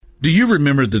Do you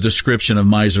remember the description of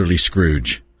miserly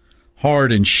Scrooge?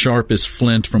 Hard and sharp as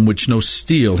flint, from which no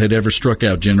steel had ever struck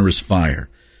out generous fire.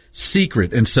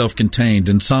 Secret and self-contained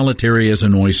and solitary as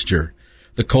an oyster.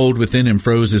 The cold within him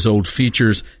froze his old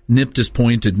features, nipped his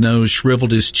pointed nose,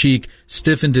 shriveled his cheek,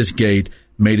 stiffened his gait,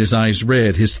 made his eyes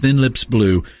red, his thin lips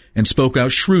blue, and spoke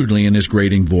out shrewdly in his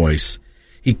grating voice.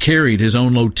 He carried his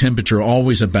own low temperature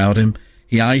always about him.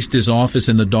 He iced his office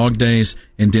in the dog days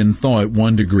and didn't thaw at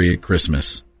 1 degree at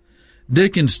Christmas.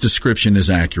 Dickens' description is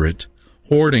accurate.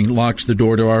 Hoarding locks the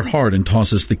door to our heart and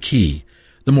tosses the key.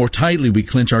 The more tightly we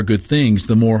clench our good things,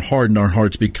 the more hardened our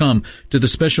hearts become to the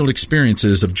special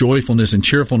experiences of joyfulness and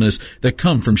cheerfulness that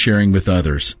come from sharing with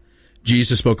others.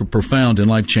 Jesus spoke a profound and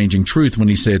life-changing truth when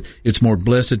he said, "It's more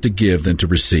blessed to give than to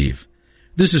receive."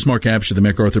 This is Mark Absher, the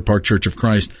MacArthur Park Church of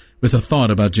Christ, with a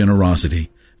thought about generosity.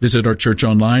 Visit our church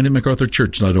online at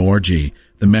macarthurchurch.org.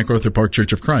 The MacArthur Park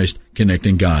Church of Christ,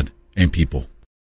 connecting God and people.